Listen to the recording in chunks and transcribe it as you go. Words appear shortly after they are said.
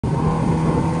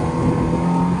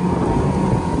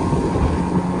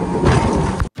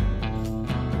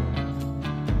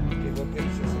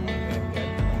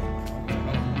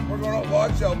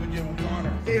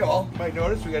might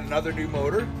notice we got another new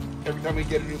motor. Every time we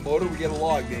get a new motor, we get a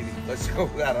log, maybe. Let's go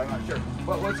with that, I'm not sure.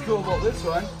 But what's cool about this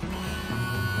one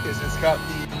is it's got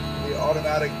the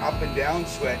automatic up and down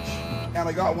switch. And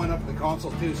I got one up in the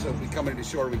console too, so if we come into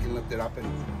shore, we can lift it up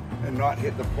and not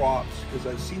hit the props, because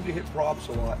I seem to hit props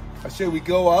a lot. I say we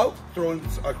go out, throw in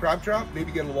a crab trap,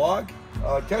 maybe get a log,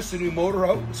 test the new motor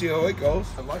out, see how it goes.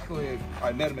 And luckily,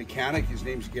 I met a mechanic. His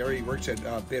name's Gary. He works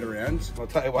at Bitter Ends. I'll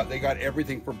tell you what, they got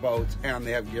everything for boats, and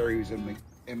they have Gary, who's an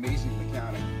amazing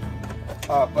mechanic.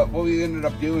 But what we ended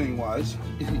up doing was,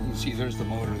 you can see there's the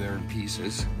motor there in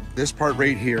pieces. This part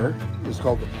right here is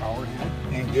called the power head,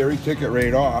 and Gary took it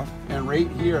right off. And right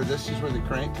here, this is where the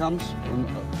crank comes, and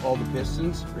all the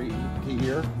pistons right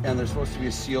here. And there's supposed to be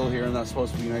a seal here, and that's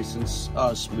supposed to be nice and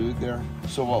smooth there.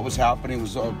 So what was happening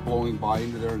was blowing by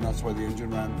into there, and that's why the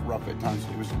engine ran rough at times.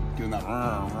 It was doing that.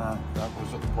 That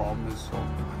was what the problem is. So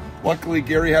luckily,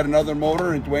 Gary had another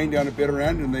motor, and Dwayne down at Bitter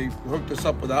End, and they hooked us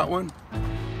up with that one.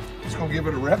 Let's go give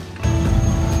it a rip.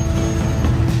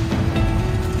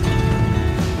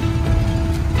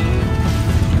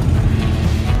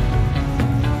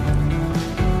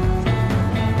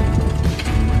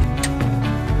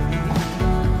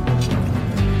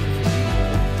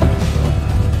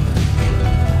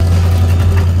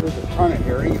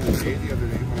 The other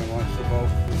day when I launched the boat,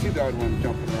 you see that one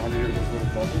jumping around here, those little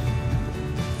bubbles.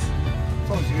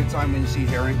 It's always a good time when you see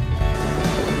herring.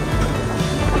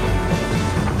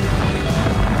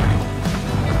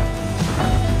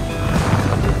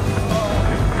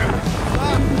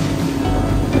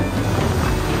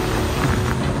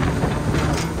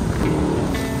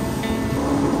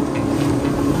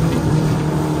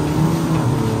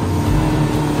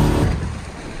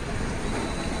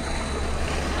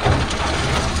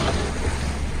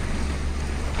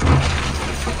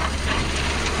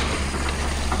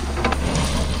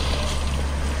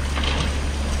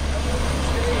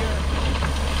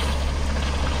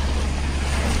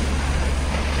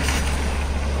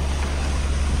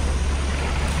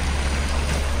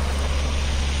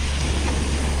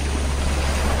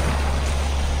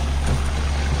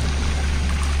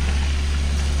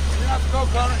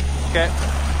 Okay.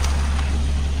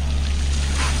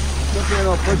 Okay,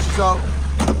 I'll push this out.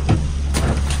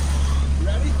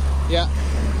 Ready? Yeah.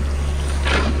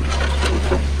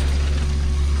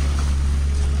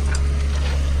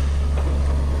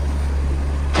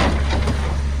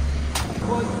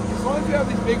 Well, as long as you have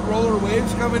these big roller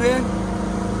waves coming in,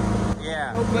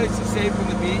 Yeah. no place is safe on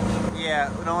the beach. Yeah,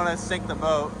 we don't want to sink the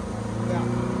boat. Yeah,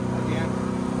 again.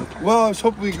 Well, I was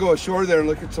hoping we could go ashore there and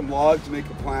look at some logs and make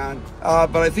a plan.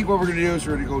 But I think what we're gonna do is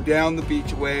we're gonna go down the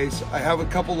beach a ways. I have a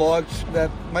couple logs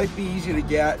that might be easy to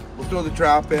get. We'll throw the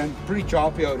trap in. Pretty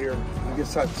choppy out here. I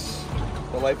guess that's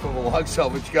the life of a log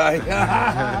salvage guy. I'm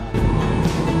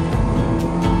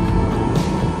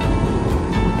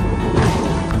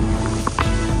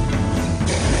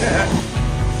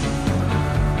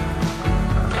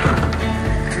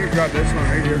gonna grab this one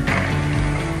right here.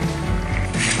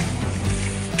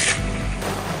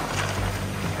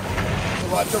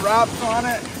 Lots of wraps on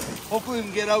it. Hopefully we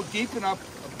can get out deep enough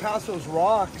past those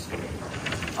rocks.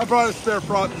 I brought a spare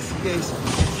prop just in case.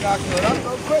 Shackle it up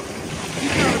real quick. You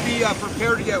gotta be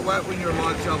prepared to get wet when you're a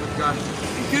log salvage guy.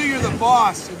 Until you're the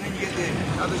boss, and then you get the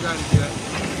other guy to do it.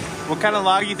 What kind of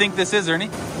log do you think this is, Ernie?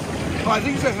 Oh, I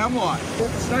think it's a hemlock.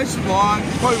 It's nice and long.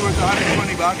 It's probably worth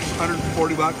 120 bucks,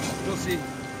 140 bucks. We'll see.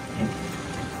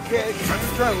 Okay, I'm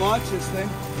gonna try and launch this thing.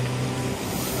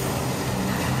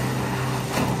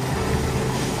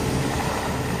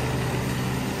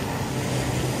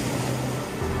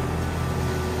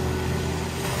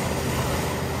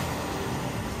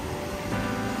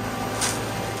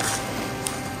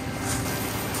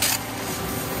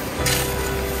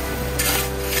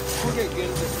 We'll get good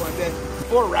at this one day.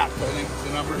 4 wraps, I think is the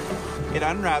number. It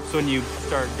unwraps when you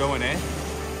start going, eh?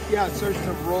 Yeah, it starts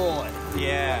to roll it.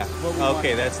 Yeah.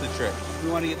 Okay, that's the trick.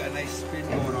 We want to get that nice spin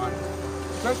going on.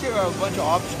 Especially if we have a bunch of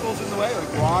obstacles in the way,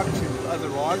 like rocks and other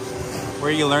logs.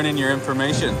 Where are you learning your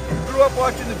information? Grew up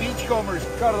watching the Beachcombers.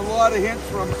 Got a lot of hints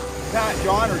from Pat,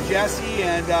 John, or Jesse,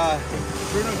 and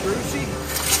Bruno Drusi.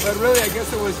 But really, I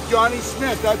guess it was Johnny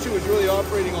Smith. That's who was really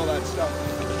operating all that stuff.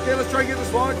 Okay, let's try and get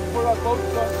this log before that boat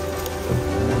starts.